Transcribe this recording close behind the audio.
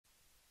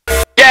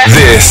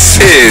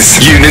This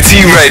is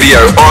Unity Radio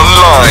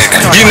Online,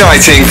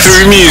 uniting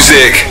through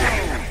music.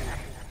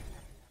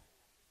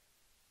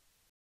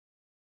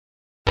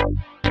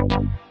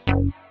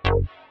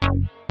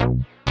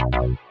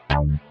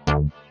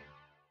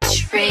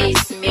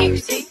 Trace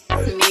music.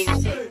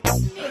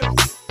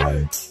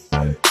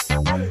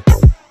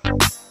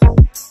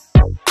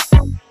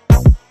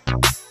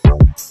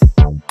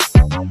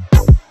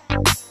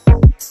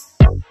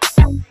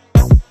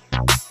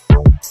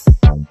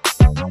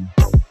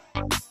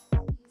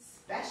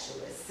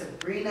 Specialist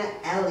Sabrina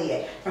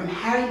Elliot from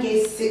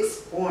Haringey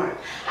Sixth Form.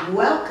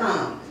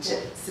 Welcome,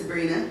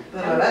 Sabrina.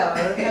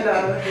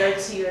 Hello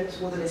to you and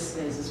to all the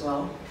listeners as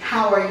well.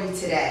 How are you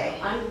today?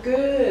 I'm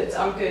good.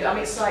 I'm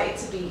excited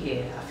to be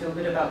here. I feel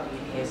good about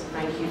being here, so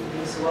thank you for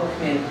being so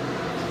welcoming.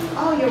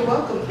 Oh, you're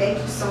welcome. Thank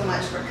you so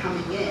much for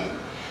coming in.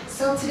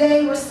 So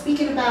today we're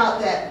speaking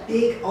about that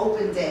big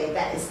open day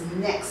that is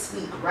next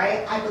week,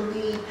 right? I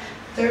believe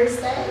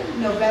Thursday,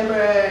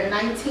 November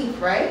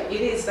 19th, right? It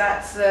is.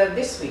 That's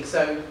this week.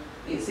 So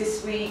it's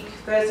this week,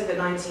 Thursday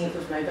the 19th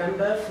of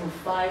November from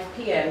 5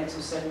 p.m.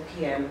 to 7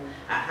 p.m.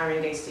 at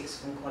Haringey Sixth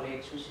Form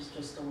College, which is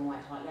just on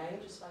White Hart Lane,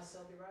 just by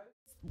Selby Road.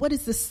 What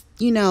is this,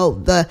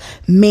 the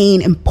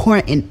main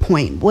important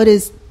point? What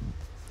is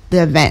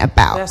the event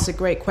about? That's a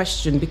great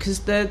question, because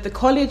the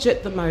college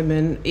at the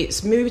moment,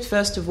 it's moved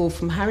first of all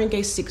from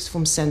Haringey Sixth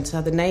Form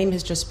Centre. The name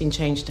has just been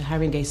changed to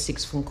Haringey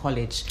Sixth Form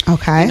College.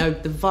 Okay.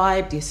 The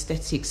vibe, the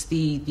aesthetics,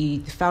 the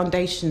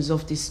foundations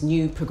of this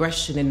new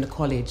progression in the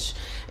college.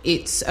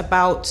 It's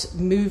about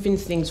moving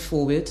things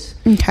forward.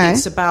 Okay.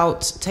 It's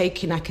about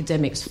taking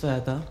academics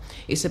further.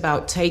 It's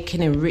about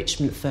taking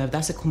enrichment further.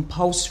 That's a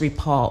compulsory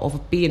part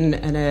of being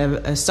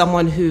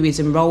someone who is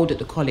enrolled at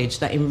the college.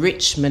 That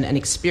enrichment and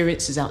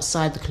experiences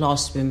outside the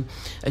classroom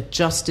are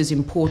just as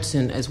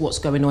important as what's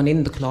going on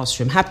in the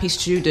classroom. Happy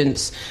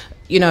students,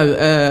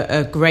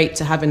 are great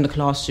to have in the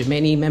classroom.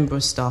 Any member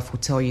of staff will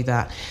tell you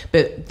that.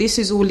 But this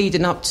is all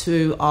leading up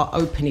to our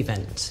open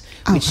event,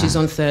 which is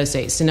on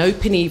Thursday. It's an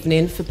open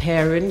evening for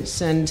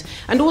parents and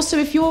also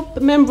if you're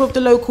a member of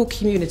the local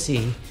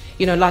community,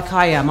 like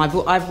I am.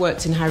 I've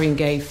worked in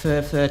Haringey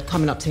for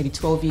coming up to nearly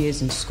 12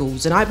 years in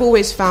schools, and I've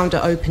always found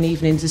at open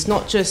evenings, it's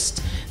not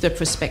just the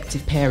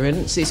prospective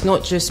parents, it's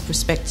not just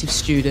prospective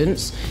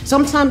students.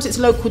 Sometimes it's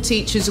local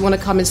teachers who want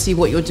to come and see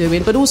what you're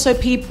doing, but also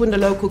people in the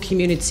local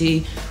community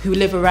who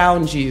live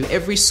around you.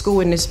 Every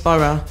school in this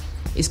borough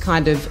is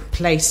kind of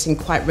placed in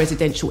quite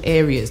residential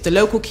areas. The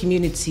local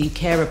community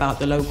care about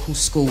the local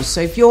schools.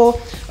 So if you're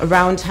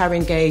around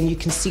Haringey and you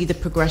can see the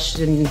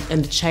progression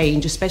and the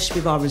change, especially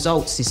with our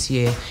results this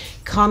year,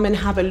 come and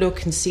have a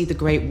look and see the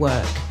great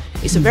work.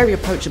 It's a very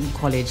approachable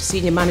college,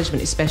 senior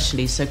management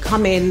especially. So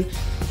come in,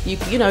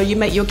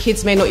 your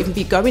kids may not even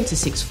be going to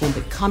sixth form,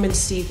 but come and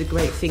see the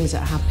great things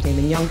that are happening,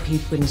 and young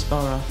people in this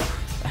borough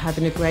are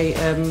having a great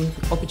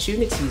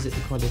opportunities at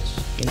the college,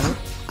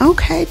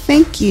 Okay,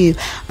 thank you.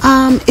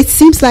 It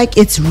seems like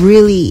it's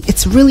really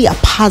a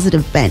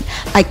positive event,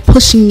 like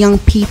pushing young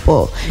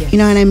people,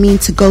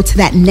 yes. To go to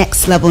that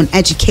next level in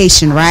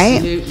education, right?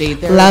 Absolutely.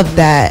 Love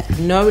that.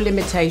 No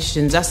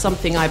limitations. That's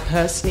something I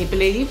personally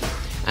believe.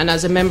 And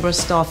as a member of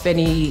staff,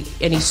 any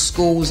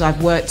schools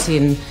I've worked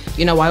in,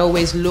 I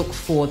always look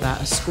for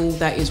that, a school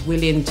that is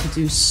willing to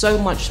do so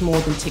much more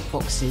than tick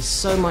boxes,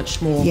 so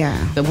much more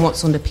than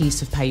what's on the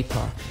piece of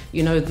paper.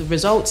 The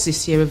results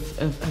this year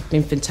have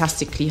been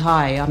fantastically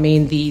high. I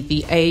mean,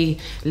 the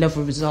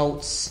A-level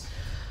results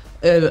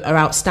are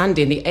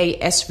outstanding. The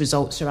AS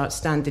results are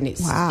outstanding.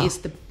 It's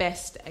the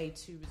best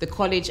A2. The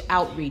college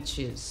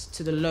outreaches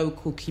to the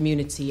local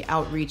community,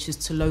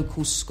 outreaches to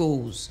local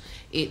schools.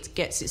 It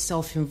gets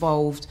itself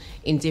involved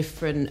in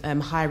different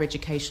higher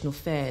educational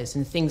fairs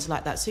and things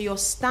like that. So your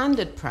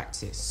standard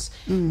practice,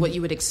 what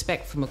you would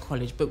expect from a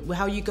college, but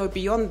how you go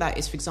beyond that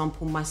is, for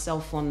example,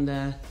 myself on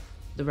the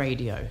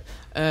radio,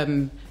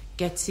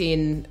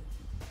 getting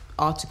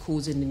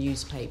articles in the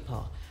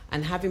newspaper,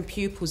 and having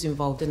pupils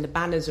involved and the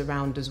banners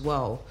around as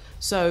well.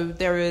 So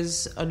there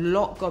is a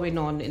lot going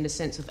on in the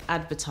sense of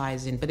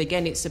advertising. But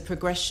again, it's a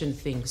progression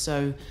thing.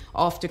 So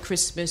after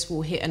Christmas,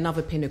 we'll hit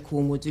another pinnacle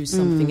and we'll do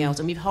something else.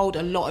 And we've held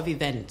a lot of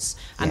events.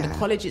 And the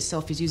college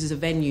itself is used as a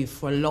venue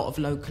for a lot of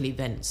local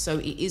events. So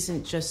it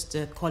isn't just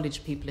a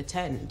college people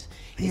attend.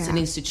 It's an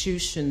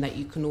institution that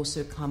you can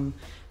also come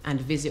and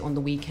visit on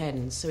the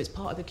weekends. So it's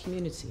part of the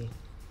community.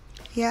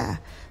 Yeah,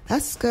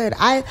 that's good.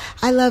 I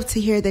love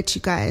to hear that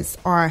you guys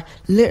are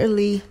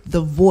literally the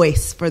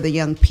voice for the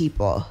young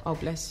people. Oh,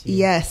 bless you.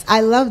 Yes,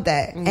 I love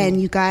that.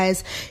 And you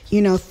guys,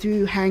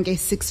 through Haringey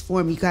Sixth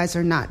Form, you guys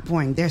are not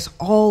boring. There's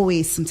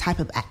always some type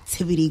of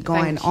activity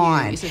going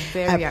on. It's a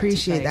very I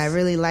appreciate that. I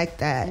really like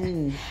that.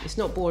 It's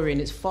not boring.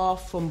 It's far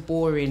from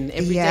boring.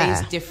 Every day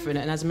is different.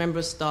 And as a member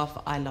of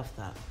staff, I love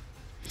that.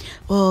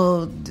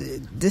 Well,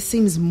 this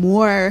seems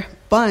more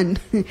fun.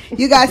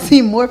 You guys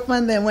seem more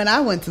fun than when I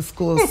went to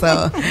school,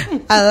 so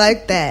I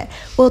like that.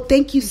 Well,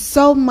 thank you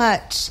so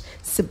much,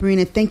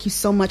 Sabrina. Thank you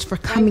so much for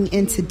coming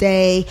in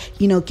today,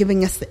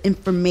 giving us the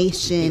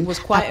information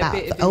about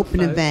the open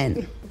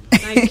event.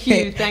 Thank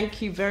you.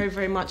 Thank you very,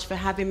 very much for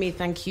having me.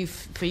 Thank you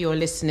for your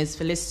listeners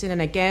for listening.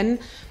 And again,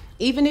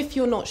 even if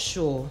you're not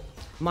sure,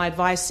 my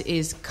advice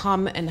is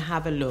come and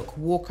have a look,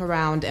 walk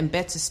around, and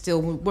better still,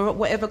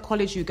 whatever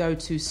college you go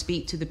to,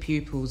 speak to the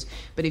pupils.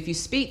 But if you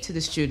speak to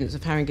the students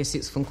of Haringey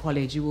Sixth Form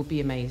College, you will be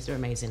amazed. They're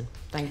amazing.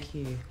 Thank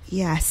you.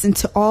 Yes, and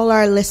to all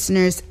our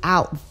listeners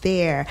out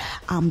there,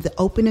 the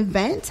open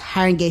event,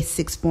 Haringey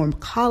Sixth Form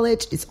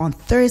College, is on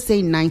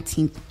Thursday,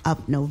 19th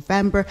of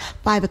November,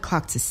 5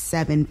 o'clock to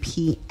 7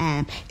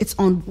 p.m. It's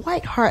on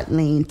White Hart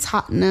Lane,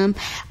 Tottenham,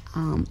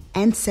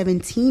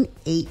 N17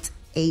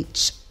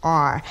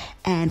 8HR.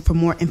 And for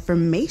more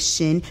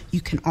information, you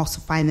can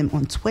also find them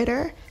on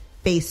Twitter,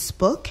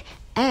 Facebook,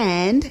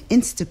 and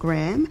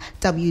Instagram,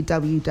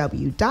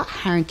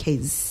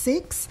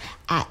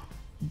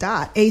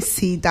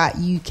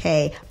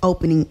 www.haringey6@.ac.uk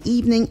opening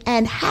evening,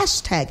 and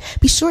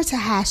be sure to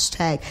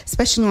hashtag,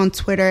 especially on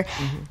Twitter,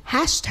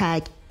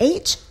 hashtag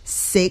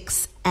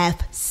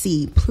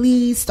H6FC.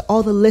 Please, to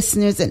all the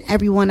listeners and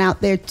everyone out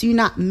there, do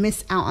not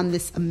miss out on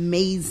this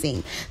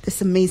amazing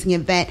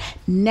event.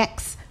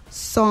 Next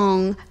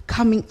song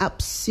coming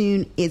up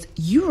soon is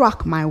You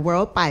Rock My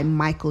World by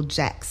Michael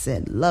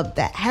Jackson. Love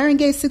that.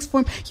 Haringey Sixth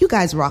Form, you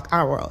guys rock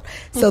our world.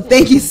 So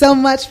thank you so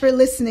much for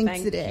listening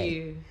today. Thank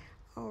you.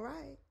 All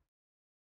right.